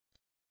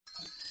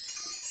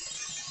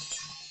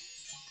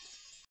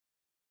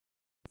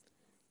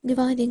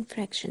Dividing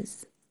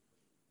fractions.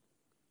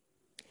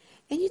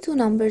 Any two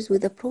numbers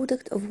with a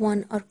product of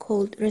 1 are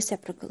called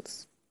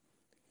reciprocals.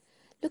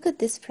 Look at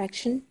this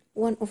fraction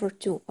 1 over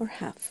 2 or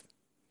half.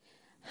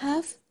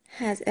 Half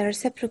has a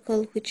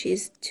reciprocal which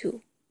is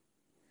 2.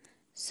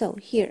 So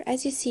here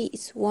as you see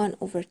it's 1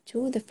 over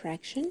 2 the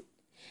fraction,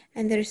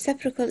 and the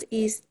reciprocal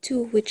is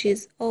 2 which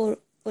is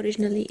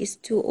originally is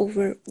 2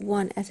 over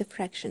 1 as a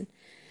fraction.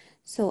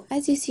 So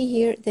as you see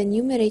here the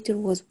numerator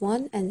was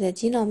 1 and the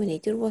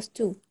denominator was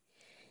 2.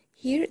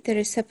 Here the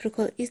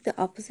reciprocal is the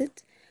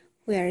opposite,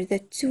 where the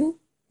 2,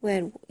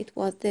 where it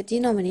was the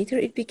denominator,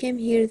 it became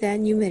here the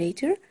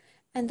numerator,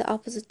 and the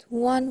opposite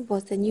 1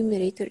 was the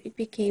numerator, it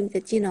became the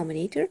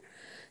denominator.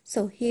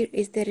 So here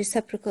is the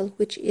reciprocal,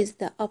 which is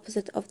the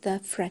opposite of the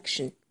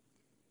fraction,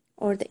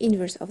 or the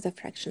inverse of the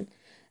fraction.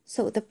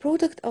 So the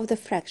product of the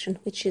fraction,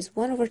 which is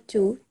 1 over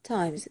 2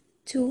 times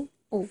 2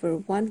 over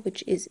 1,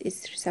 which is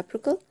its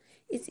reciprocal,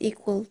 is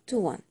equal to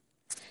 1.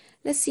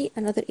 Let's see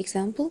another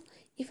example.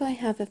 If I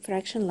have a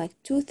fraction like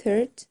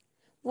 2/3,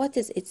 what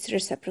is its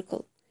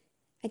reciprocal?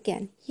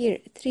 Again, here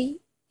 3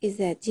 is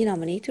the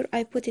denominator.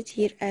 I put it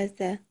here as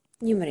the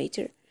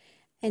numerator.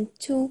 And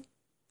 2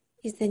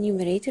 is the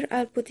numerator.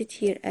 I'll put it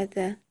here as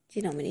the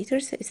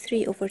denominator. So it's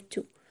 3 over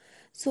 2.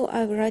 So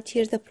I will write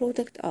here the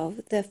product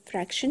of the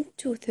fraction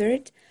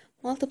 2/3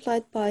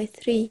 multiplied by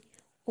 3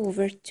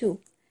 over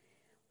 2.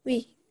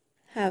 We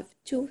have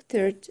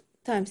 2/3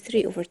 times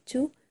 3 over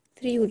 2.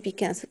 3 will be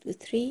cancelled with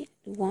 3,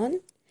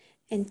 1.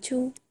 And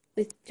 2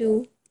 with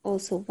 2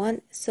 also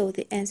 1, so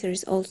the answer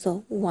is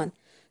also 1.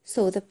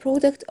 So the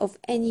product of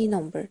any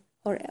number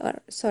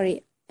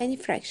any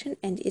fraction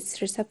and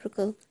its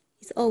reciprocal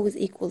is always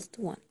equals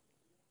to 1.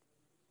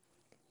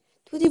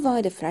 To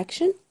divide a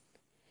fraction,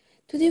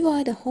 to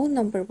divide a whole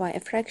number by a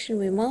fraction,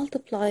 we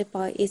multiply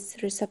by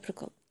its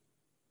reciprocal.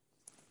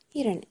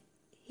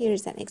 Here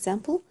is an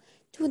example.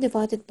 2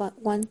 divided by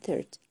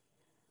 1/3.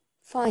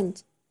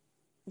 Find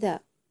the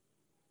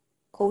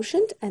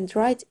quotient and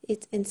write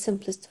it in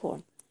simplest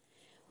form.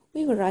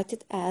 We will write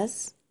it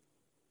as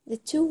the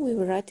 2, we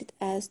will write it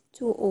as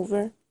 2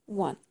 over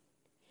 1.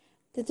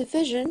 The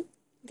division,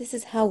 this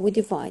is how we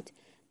divide.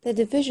 The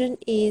division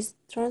is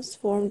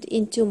transformed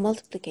into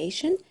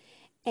multiplication,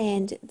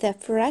 and the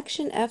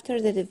fraction after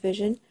the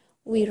division,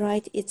 we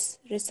write its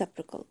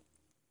reciprocal.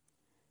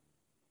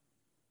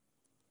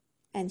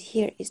 And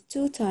here is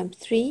 2 times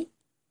 3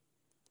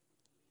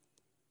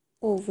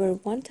 over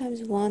 1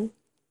 times 1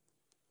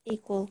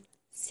 equal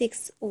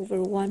 6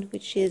 over 1,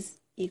 which is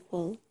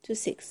equal to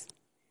 6.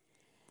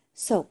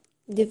 So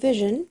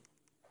division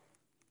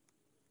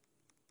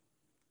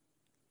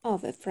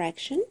of a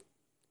fraction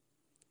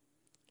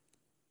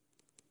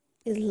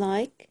is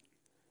like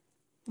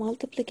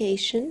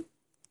multiplication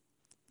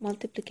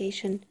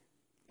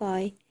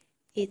by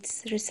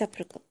its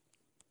reciprocal.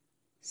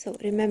 So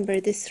remember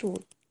this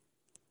rule.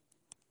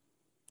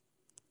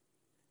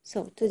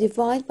 So to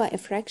divide by a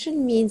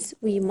fraction means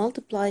we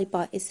multiply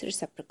by its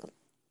reciprocal.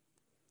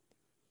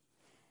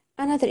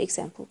 Another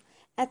example.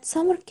 At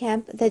summer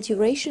camp, the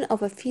duration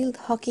of a field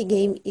hockey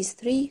game is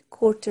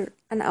 3/4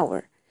 an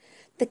hour.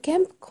 The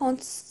camp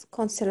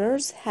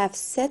counselors have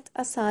set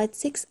aside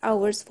 6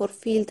 hours for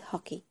field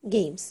hockey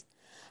games.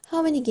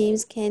 How many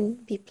games can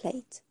be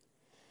played?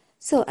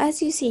 So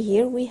as you see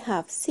here, we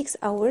have 6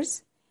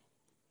 hours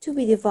to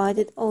be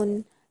divided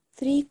on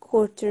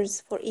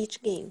 3/4 for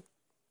each game.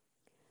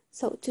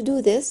 So to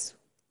do this,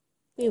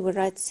 we will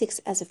write 6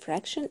 as a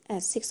fraction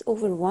as 6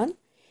 over 1.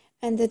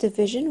 And the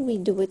division, we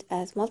do it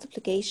as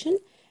multiplication,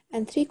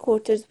 and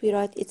 3/4 we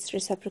write its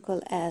reciprocal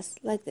as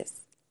like this.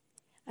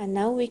 And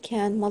now we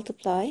can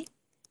multiply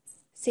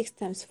 6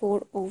 times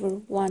 4 over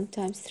 1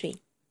 times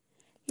 3.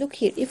 Look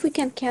here, if we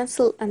can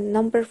cancel a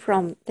number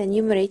from the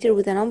numerator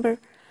with a number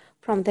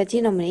from the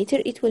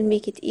denominator, it will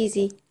make it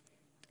easy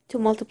to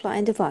multiply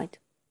and divide.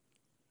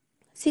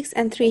 6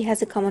 and 3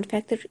 has a common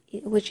factor,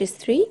 which is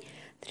 3.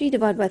 3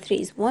 divided by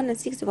 3 is 1, and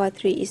 6 divided by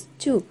 3 is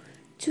 2.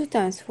 2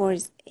 times 4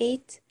 is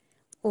 8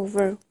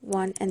 over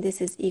 1, and this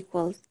is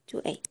equal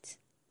to 8.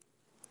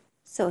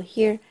 So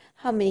here,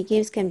 how many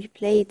games can be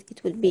played?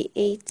 It will be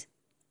 8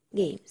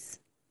 games.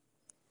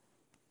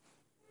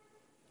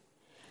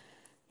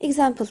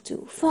 Example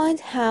 2. Find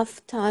half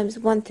times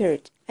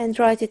 1/3 and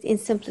write it in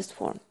simplest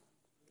form.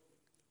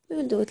 We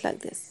will do it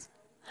like this.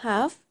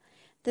 Half,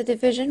 the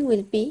division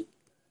will be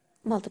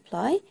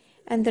multiply,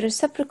 and the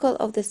reciprocal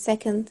of the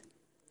second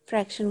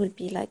fraction will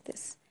be like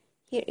this.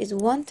 Here is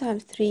 1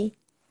 times 3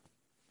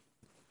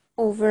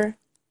 over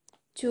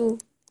 2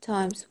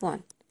 times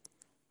 1.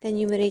 The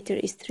numerator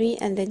is 3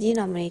 and the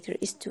denominator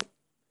is 2.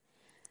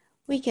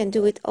 We can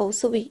do it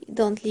also, we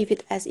don't leave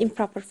it as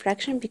improper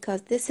fraction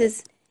because this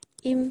is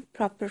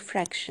improper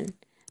fraction.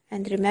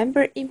 And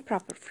remember,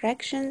 improper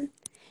fraction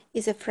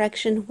is a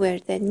fraction where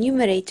the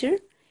numerator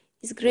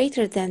is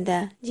greater than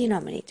the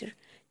denominator.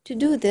 To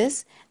do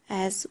this,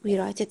 as we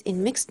write it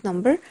in mixed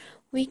number,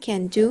 we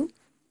can do,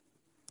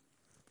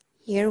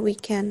 here we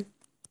can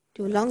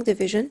do long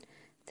division.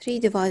 3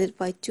 divided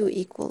by 2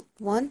 equal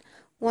 1.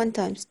 1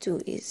 times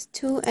 2 is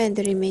 2, and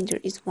the remainder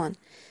is 1.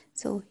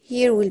 So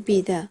here will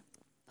be the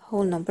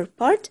whole number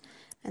part,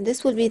 and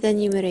this will be the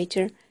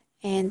numerator,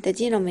 and the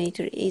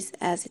denominator is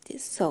as it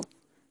is. So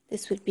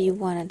this will be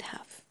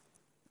 1/2.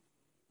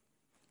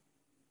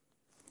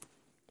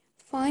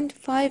 Find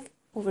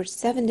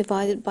 5/7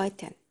 divided by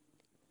 10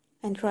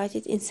 and write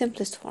it in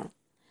simplest form.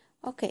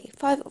 Okay,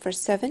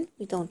 5/7,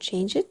 we don't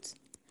change it.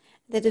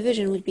 The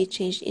division will be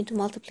changed into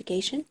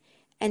multiplication,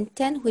 and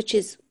 10, which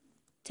is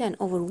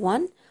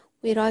 10/1,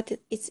 we write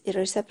its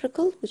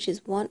reciprocal, which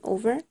is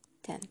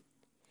 1/10.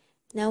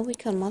 Now we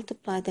can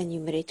multiply the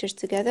numerators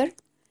together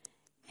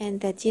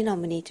and the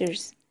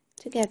denominators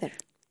together.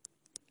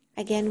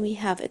 Again, we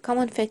have a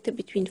common factor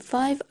between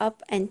 5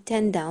 up and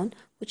 10 down,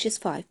 which is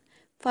 5.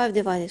 5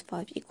 divided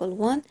 5 equals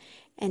 1,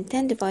 and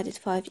 10 divided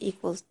 5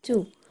 equals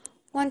 2.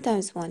 1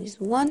 times 1 is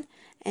 1,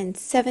 and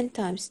 7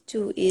 times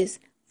 2 is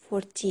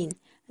 14.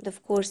 And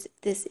of course,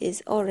 this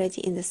is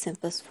already in the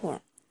simplest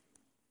form.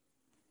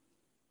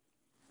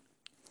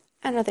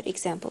 Another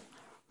example.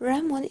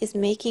 Ramon is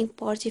making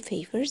party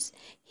favors.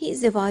 He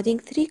is dividing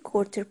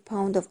 3/4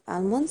 pound of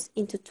almonds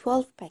into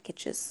 12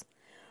 packages.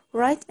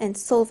 Write and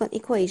solve an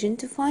equation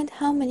to find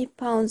how many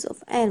pounds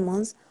of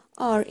almonds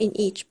are in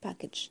each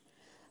package.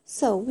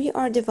 So we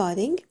are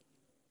dividing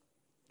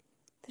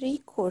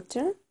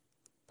 3/4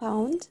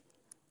 pound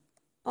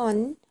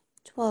on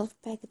 12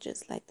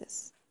 packages like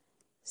this.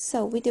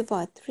 So we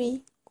divide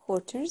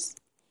 3/4,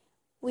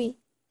 we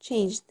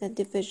change the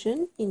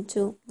division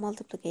into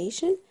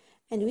multiplication,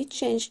 and we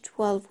change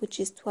 12, which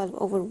is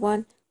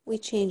 12/1, we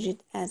change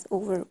it as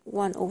over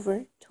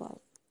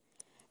 1/12.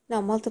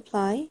 Now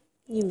multiply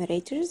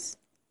numerators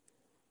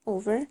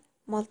over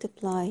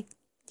multiply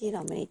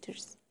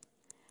denominators.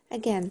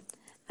 Again,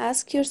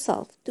 ask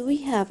yourself, do we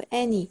have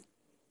any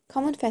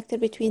common factor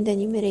between the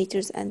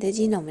numerators and the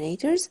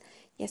denominators?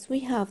 Yes,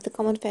 we have. The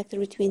common factor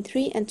between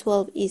 3 and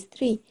 12 is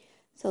 3.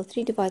 So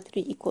 3 divided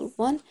 3 equals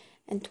 1,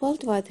 and 12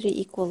 divided 3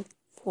 equals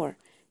 4.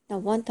 Now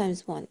 1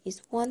 times 1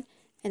 is 1,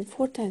 and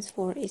 4 times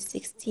 4 is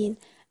 16.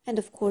 And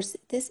of course,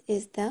 this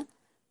is the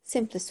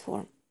simplest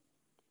form.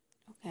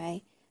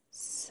 Okay,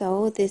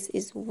 so this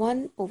is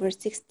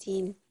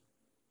 1/16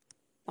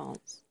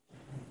 pounds.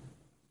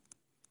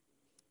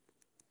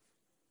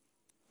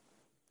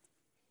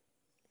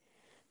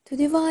 To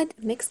divide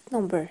a mixed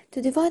number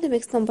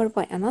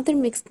by another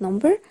mixed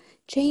number,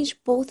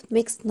 change both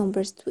mixed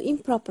numbers to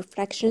improper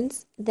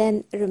fractions,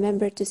 then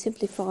remember to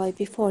simplify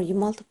before you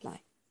multiply.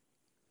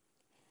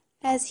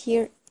 As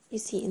here you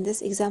see in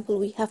this example,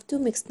 we have two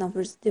mixed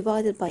numbers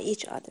divided by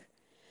each other.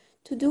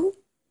 To do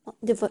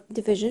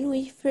division,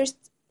 we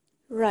first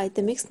write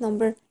the mixed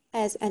number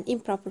as an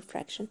improper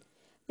fraction.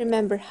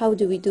 Remember, how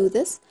do we do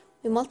this?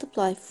 We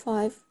multiply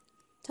 5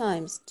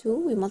 times 2,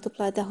 we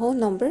multiply the whole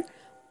number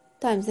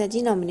times the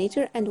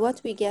denominator, and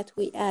what we get,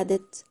 we add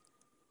it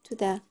to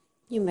the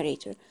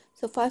numerator.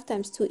 So 5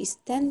 times 2 is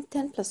 10,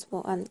 10 plus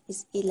 1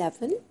 is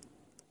 11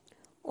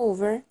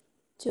 over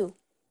 2.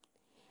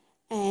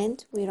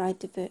 And we write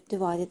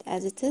divided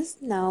as it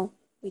is. Now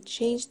we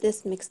change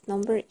this mixed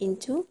number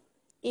into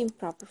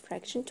improper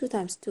fraction. 2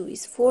 times 2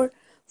 is 4.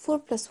 4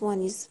 plus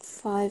 1 is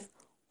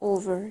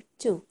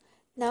 5/2.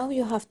 Now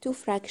you have two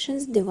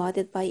fractions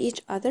divided by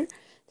each other,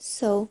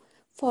 so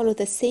follow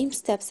the same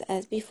steps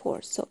as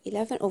before. So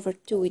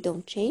 11/2 we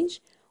don't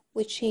change.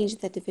 We change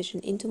the division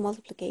into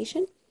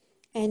multiplication,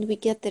 and we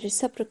get the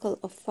reciprocal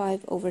of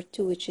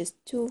 5/2, which is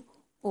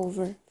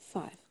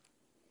 2/5.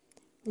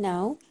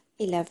 Now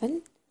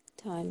 11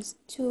 times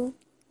 2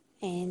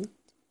 and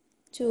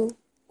 2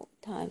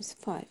 times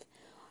 5.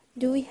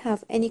 Do we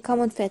have any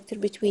common factor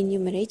between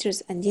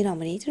numerators and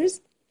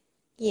denominators?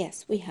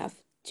 Yes, we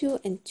have 2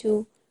 and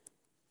 2,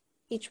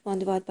 each one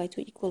divided by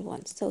 2 equal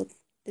 1. So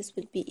this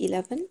will be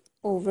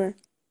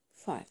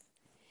 11/5.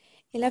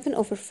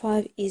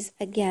 11/5 is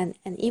again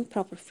an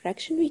improper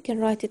fraction. We can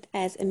write it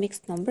as a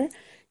mixed number.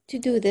 To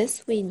do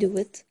this, we do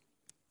it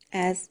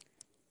as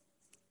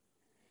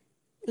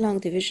long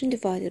division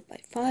divided by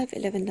 5.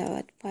 11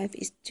 divided by 5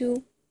 is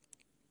 2,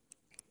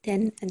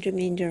 10, and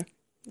remainder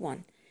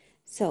 1.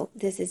 So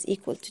this is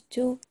equal to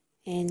 2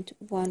 and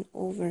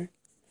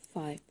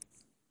 1/5.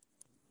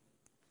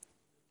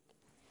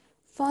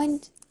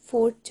 Find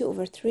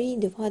 4/2/3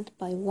 divided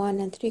by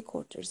 1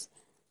 3/4.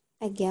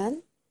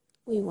 Again,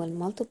 we will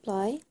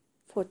multiply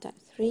 4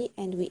 times 3,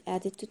 and we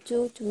add it to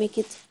 2 to make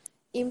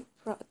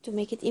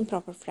it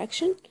improper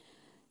fraction.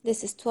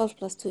 This is 12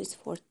 plus 2 is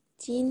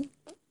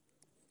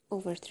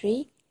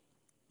 14/3,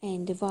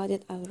 and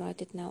divided, I will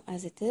write it now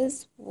as it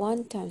is.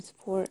 1 times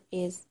 4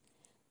 is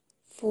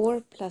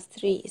 4 plus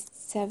 3 is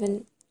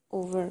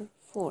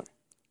 7/4.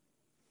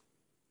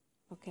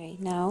 Okay,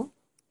 now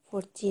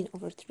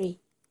 14/3.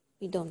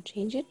 We don't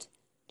change it.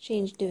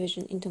 Change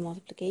division into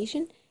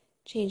multiplication.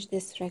 Change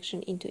this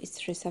fraction into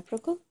its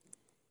reciprocal.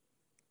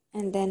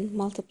 And then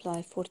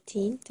multiply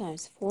 14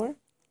 times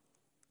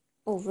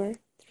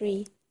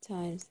 4/3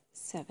 times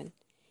 7.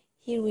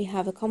 Here we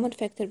have a common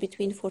factor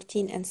between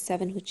 14 and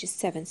 7, which is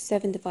 7.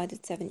 7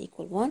 divided 7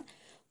 equals 1.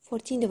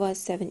 14 divided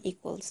 7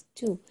 equals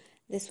 2.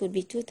 This would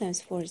be 2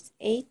 times 4 is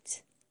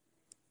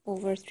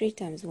 8/3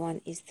 times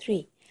 1 is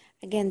 3.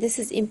 Again, this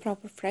is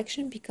improper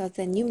fraction because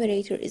the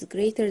numerator is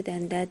greater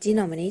than the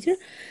denominator,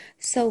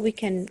 so we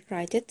can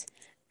write it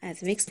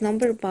as mixed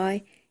number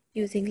by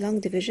using long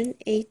division.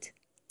 8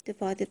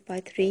 divided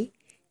by 3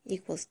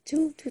 equals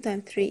 2. 2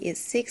 times 3 is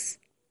 6,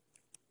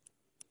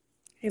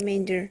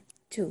 remainder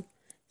 2.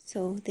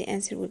 So the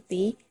answer would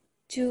be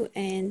 2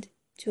 and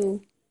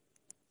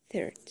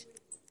 2/3.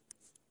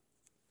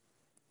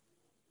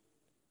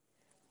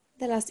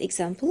 The last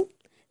example.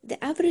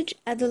 The average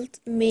adult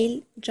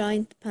male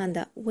giant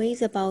panda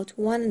weighs about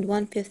 1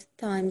 1/5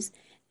 times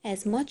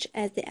as much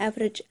as the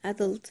average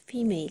adult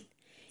female.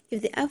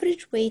 If the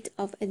average weight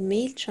of a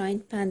male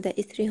giant panda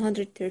is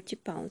 330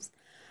 pounds,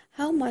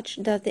 how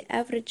much does the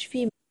average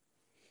female?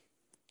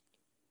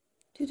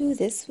 To do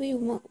this, we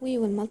will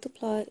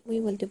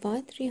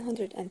divide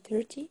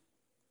 330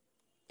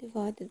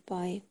 divided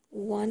by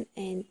 1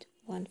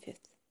 1/5.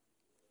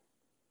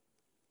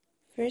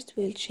 First,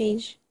 we'll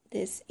change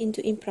this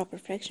into improper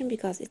fraction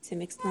because it's a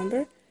mixed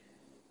number.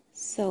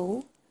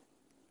 So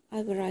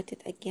I will write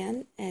it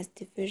again as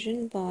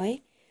division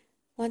by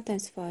 1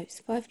 times 5 is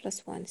 5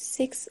 plus 1,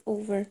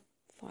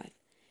 6/5.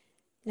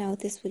 Now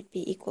this will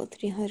be equal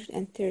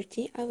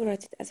 330. I will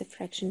write it as a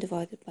fraction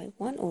divided by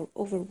 1 or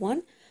over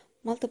 1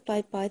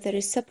 multiplied by the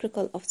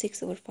reciprocal of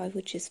 6/5,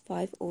 which is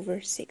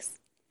 5/6.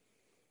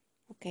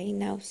 Okay,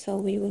 now so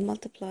we will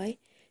multiply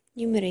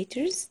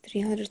numerators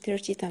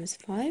 330 times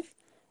 5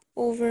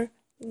 over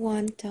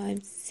 1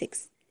 times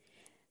 6.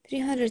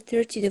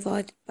 330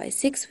 divided by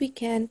 6, we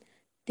can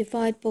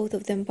divide both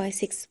of them by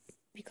 6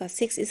 because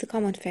 6 is a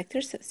common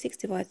factor, so 6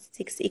 divided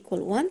 6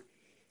 equal 1.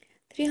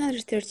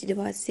 330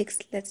 divided 6,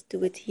 let's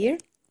do it here.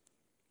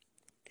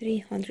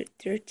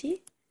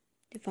 330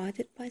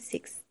 divided by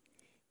 6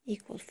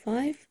 equal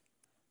 5.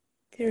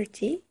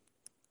 30,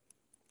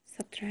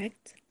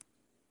 subtract,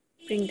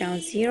 bring down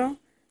 0,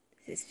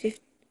 this is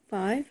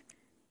 5,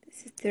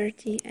 this is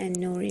 30, and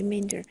no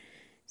remainder.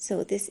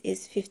 So this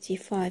is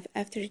 55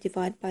 after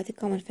divide by the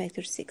common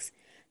factor 6.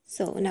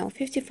 So now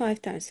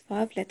 55 times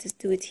 5, let us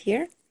do it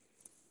here.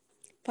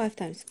 5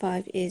 times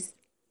 5 is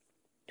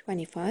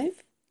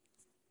 25,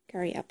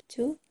 carry up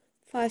 2.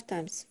 5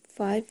 times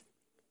 5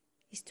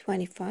 is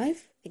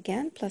 25,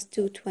 again, plus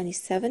 2,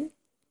 27.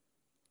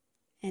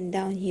 And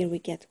down here we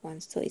get 1.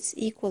 So it's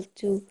equal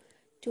to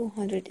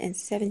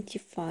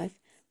 275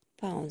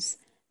 pounds.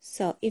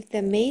 So if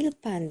the male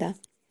panda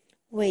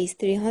weighs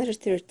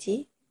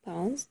 330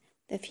 pounds,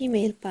 the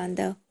female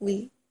panda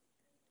will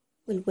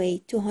weigh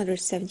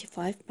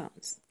 275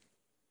 pounds.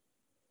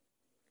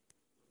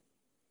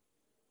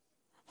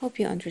 Hope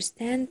you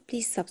understand.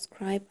 Please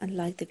subscribe and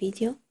like the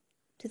video.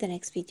 To the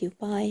next video.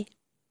 Bye.